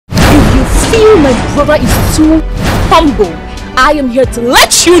my brother is too humble, I am here to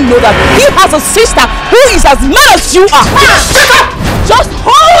let you know that he has a sister who is as mad as you are. Shut up! Just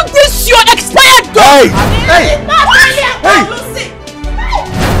hold this your expired gun! Hey!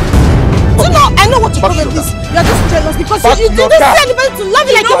 You know, I know what your problem is. You're just jealous because you didn't see anybody to love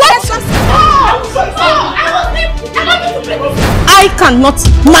you like you want. I cannot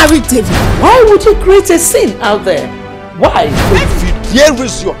marry David. Why would you create a scene out there? Why? If you dare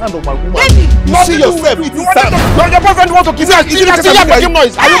raise your hand on my woman, you see yourself, it is sad. Your boyfriend wants to kiss her. Making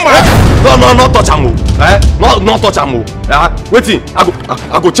noise. Are you mad? No, not touch him. Not touch him. Waiting,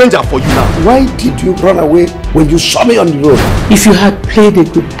 I go change her for you now. Why did you run away when you saw me on the road? If you had played a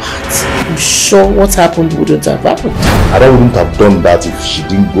good part, I'm sure what happened wouldn't have happened. Ada wouldn't have done that if she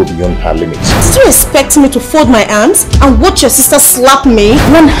didn't go beyond her limits. Did you expect me to fold my arms and watch your sister slap me?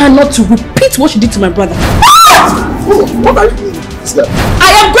 Want her not to repeat what she did to my brother. What are you doing?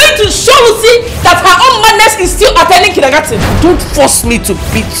 I am going to show Luchy that her own madness is still attending kindergarten. Don't force me to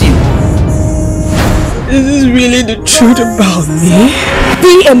beat you. This is really the truth about me.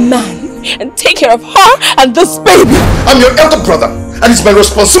 Be a man and take care of her and this baby. I'm your elder brother, and it's my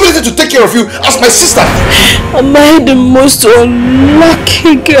responsibility to take care of you as my sister. Am I the most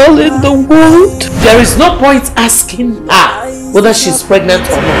unlucky girl in the world? There is no point asking her whether she's pregnant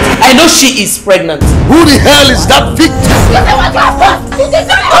or not. I know she is pregnant. Who the hell is that victim?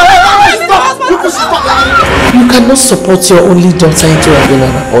 You cannot support your only daughter into having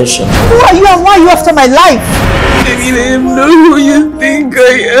an abortion. Who are you and why are you after my life? Baby, I know who you think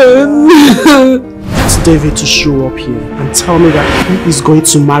I am. It's David to show up here and tell me that he is going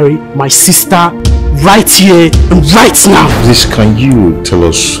to marry my sister right here and right now. Please, can you tell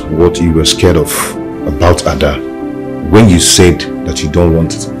us what you were scared of about Ada when you said that you don't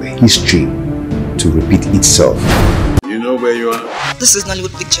want the history to repeat itself? You know where you are? This is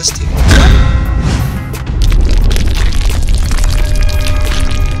Nollywood Pictures TV.